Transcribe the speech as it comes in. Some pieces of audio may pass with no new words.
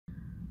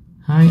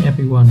Hi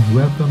everyone,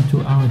 welcome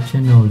to our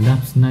channel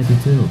Labs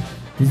 92.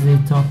 This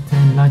is top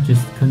 10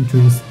 largest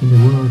countries in the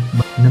world.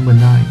 Number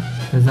 9,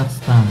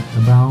 Kazakhstan,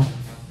 about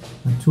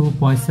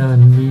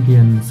 2.7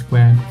 million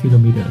square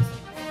kilometers.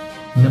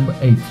 Number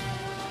 8,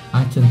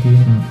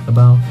 Argentina,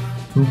 about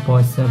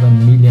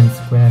 2.7 million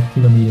square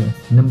kilometers.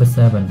 Number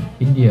 7,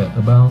 India,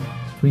 about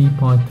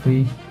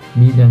 3.3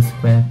 million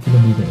square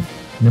kilometers.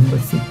 Number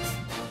 6,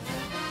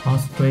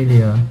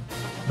 Australia,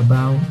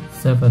 about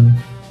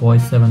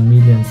 7.7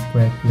 million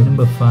square kilometers.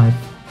 Number 5,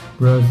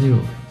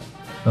 Brazil,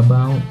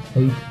 about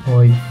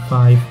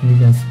 8.5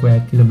 million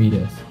square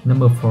kilometers.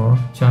 Number 4,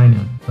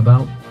 China,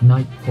 about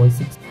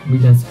 9.6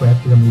 million square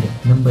kilometers.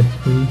 Number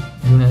 3,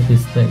 United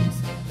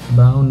States,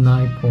 about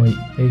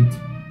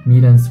 9.8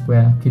 million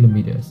square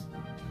kilometers.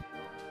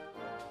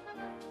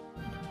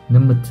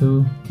 Number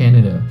 2,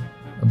 Canada,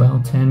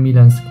 about 10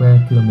 million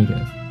square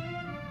kilometers.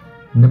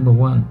 Number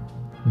 1,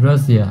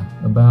 Russia,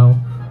 about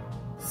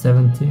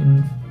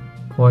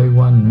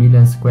 17.1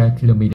 million square kilometers.